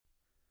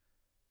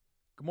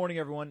Good morning,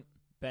 everyone.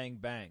 Bang,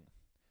 bang.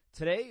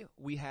 Today,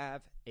 we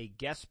have a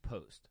guest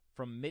post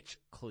from Mitch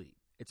Klee.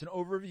 It's an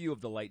overview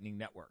of the Lightning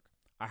Network.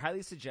 I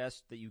highly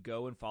suggest that you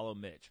go and follow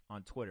Mitch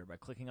on Twitter by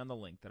clicking on the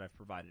link that I've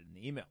provided in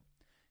the email.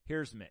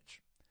 Here's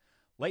Mitch.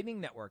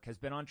 Lightning Network has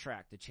been on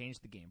track to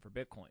change the game for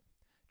Bitcoin.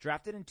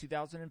 Drafted in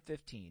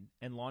 2015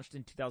 and launched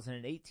in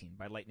 2018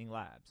 by Lightning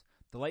Labs,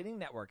 the Lightning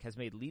Network has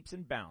made leaps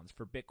and bounds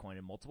for Bitcoin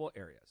in multiple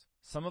areas,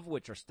 some of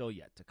which are still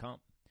yet to come.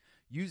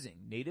 Using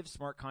native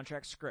smart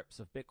contract scripts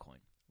of Bitcoin,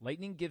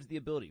 Lightning gives the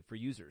ability for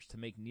users to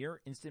make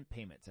near-instant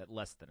payments at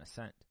less than a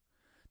cent.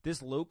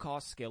 This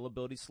low-cost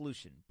scalability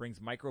solution brings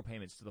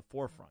micropayments to the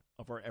forefront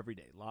of our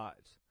everyday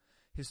lives.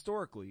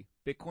 Historically,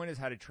 Bitcoin has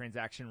had a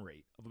transaction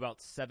rate of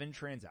about 7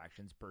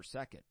 transactions per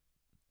second.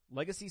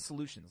 Legacy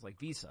solutions like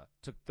Visa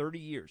took 30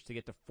 years to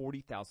get to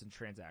 40,000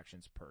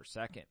 transactions per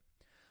second.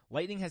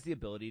 Lightning has the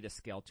ability to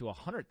scale to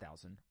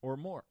 100,000 or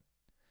more.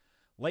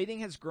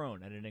 Lightning has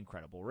grown at an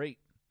incredible rate.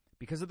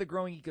 Because of the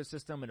growing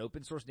ecosystem and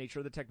open source nature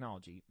of the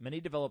technology, many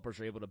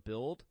developers are able to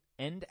build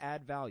and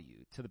add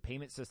value to the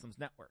payment systems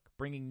network,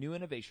 bringing new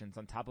innovations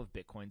on top of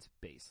Bitcoin's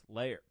base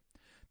layer.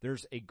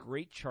 There's a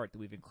great chart that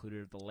we've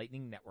included of the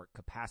Lightning Network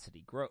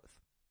capacity growth.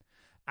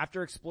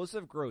 After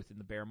explosive growth in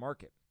the bear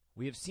market,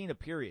 we have seen a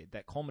period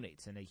that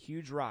culminates in a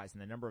huge rise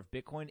in the number of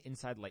Bitcoin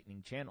inside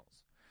Lightning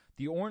channels.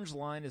 The orange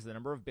line is the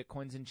number of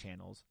Bitcoins in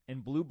channels,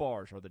 and blue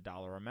bars are the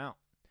dollar amount.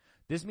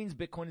 This means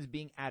Bitcoin is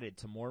being added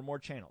to more and more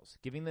channels,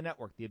 giving the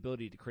network the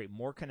ability to create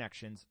more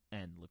connections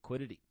and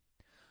liquidity.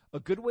 A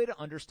good way to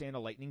understand a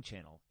Lightning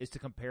channel is to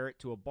compare it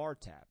to a bar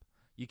tab.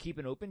 You keep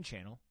an open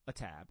channel, a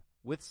tab,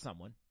 with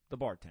someone, the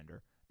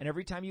bartender, and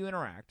every time you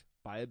interact,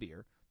 buy a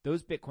beer,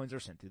 those Bitcoins are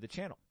sent through the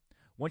channel.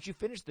 Once you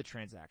finish the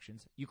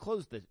transactions, you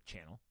close the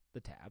channel, the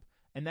tab,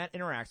 and that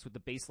interacts with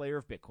the base layer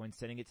of Bitcoin,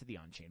 sending it to the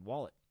on-chain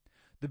wallet.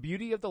 The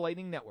beauty of the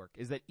Lightning Network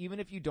is that even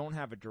if you don't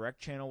have a direct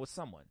channel with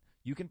someone,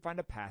 you can find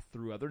a path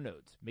through other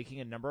nodes, making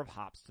a number of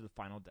hops to the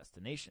final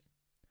destination.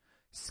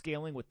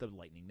 Scaling with the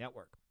Lightning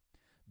Network.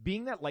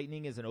 Being that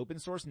Lightning is an open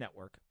source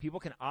network, people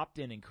can opt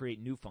in and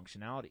create new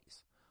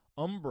functionalities.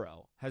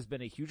 Umbrel has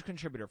been a huge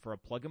contributor for a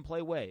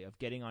plug-and-play way of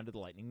getting onto the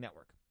Lightning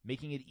Network,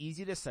 making it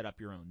easy to set up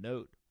your own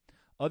node.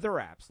 Other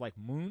apps like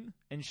Moon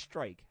and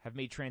Strike have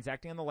made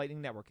transacting on the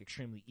Lightning Network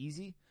extremely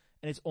easy,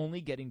 and it's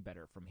only getting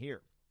better from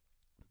here.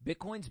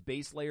 Bitcoin's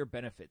base layer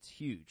benefits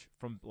huge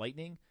from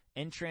Lightning,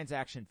 and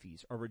transaction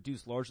fees are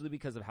reduced largely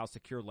because of how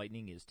secure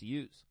Lightning is to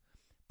use.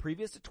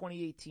 Previous to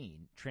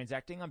 2018,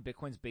 transacting on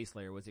Bitcoin's base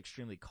layer was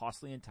extremely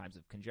costly in times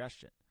of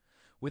congestion.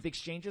 With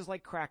exchanges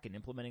like Kraken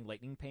implementing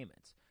Lightning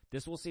payments,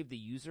 this will save the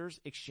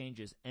users,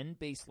 exchanges, and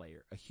base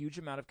layer a huge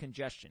amount of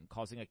congestion,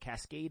 causing a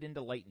cascade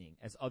into Lightning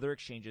as other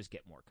exchanges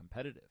get more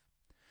competitive.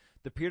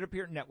 The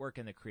peer-to-peer network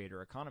and the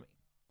creator economy.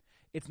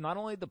 It's not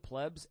only the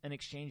plebs and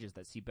exchanges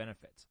that see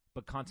benefits,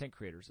 but content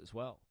creators as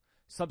well.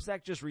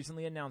 Substack just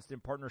recently announced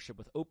in partnership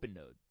with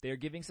OpenNode, they are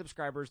giving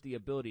subscribers the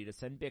ability to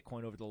send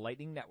Bitcoin over the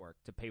Lightning Network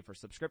to pay for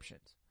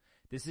subscriptions.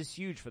 This is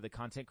huge for the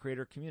content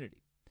creator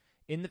community.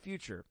 In the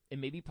future, it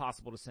may be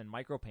possible to send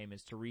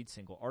micropayments to read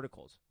single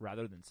articles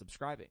rather than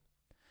subscribing.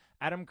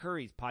 Adam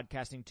Curry's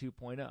Podcasting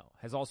 2.0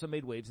 has also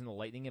made waves in the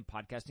Lightning and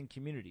podcasting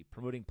community,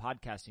 promoting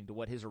podcasting to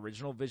what his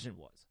original vision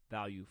was,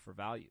 value for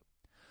value.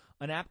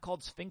 An app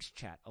called Sphinx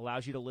Chat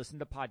allows you to listen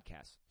to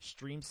podcasts,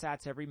 stream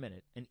sats every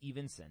minute, and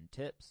even send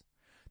tips.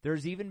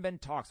 There's even been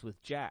talks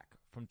with Jack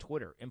from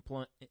Twitter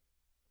implement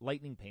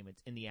Lightning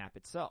payments in the app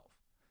itself.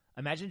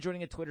 Imagine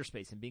joining a Twitter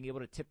space and being able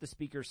to tip the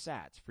speaker's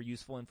sats for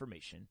useful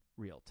information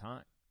real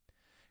time.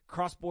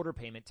 Cross-border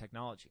payment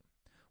technology.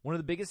 One of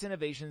the biggest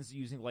innovations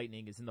using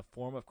Lightning is in the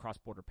form of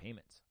cross-border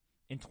payments.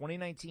 In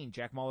 2019,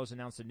 Jack Mallers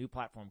announced a new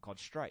platform called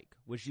Strike,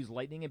 which uses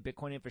Lightning and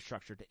Bitcoin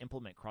infrastructure to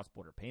implement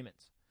cross-border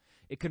payments.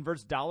 It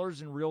converts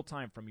dollars in real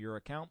time from your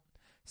account,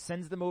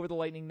 sends them over the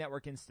Lightning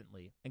Network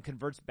instantly, and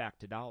converts back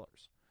to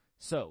dollars.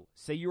 So,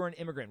 say you are an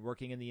immigrant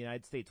working in the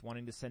United States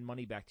wanting to send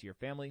money back to your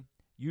family.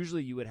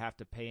 Usually you would have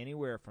to pay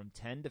anywhere from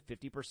 10 to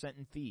 50%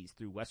 in fees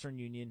through Western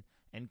Union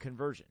and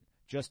conversion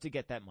just to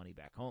get that money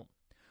back home.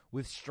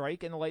 With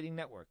Strike and the Lightning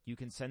Network, you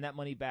can send that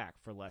money back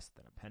for less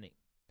than a penny.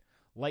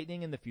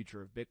 Lightning and the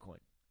future of Bitcoin.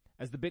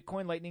 As the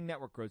Bitcoin Lightning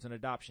Network grows in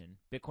adoption,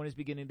 Bitcoin is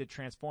beginning to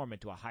transform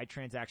into a high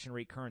transaction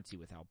rate currency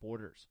without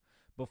borders.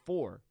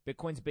 Before,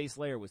 Bitcoin's base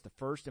layer was the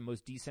first and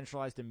most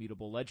decentralized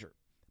immutable ledger,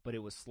 but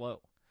it was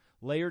slow.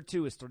 Layer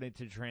 2 is starting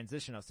to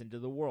transition us into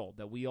the world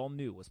that we all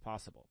knew was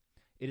possible.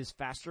 It is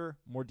faster,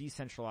 more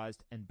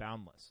decentralized, and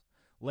boundless.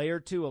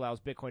 Layer 2 allows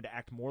Bitcoin to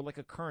act more like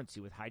a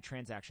currency with high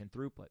transaction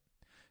throughput.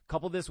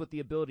 Couple this with the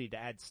ability to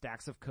add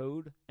stacks of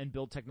code and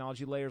build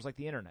technology layers like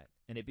the internet,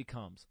 and it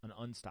becomes an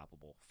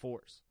unstoppable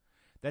force.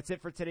 That's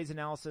it for today's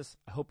analysis.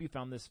 I hope you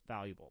found this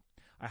valuable.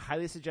 I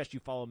highly suggest you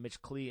follow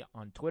Mitch Klee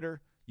on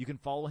Twitter. You can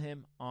follow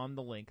him on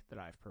the link that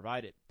I've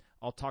provided.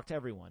 I'll talk to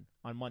everyone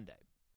on Monday.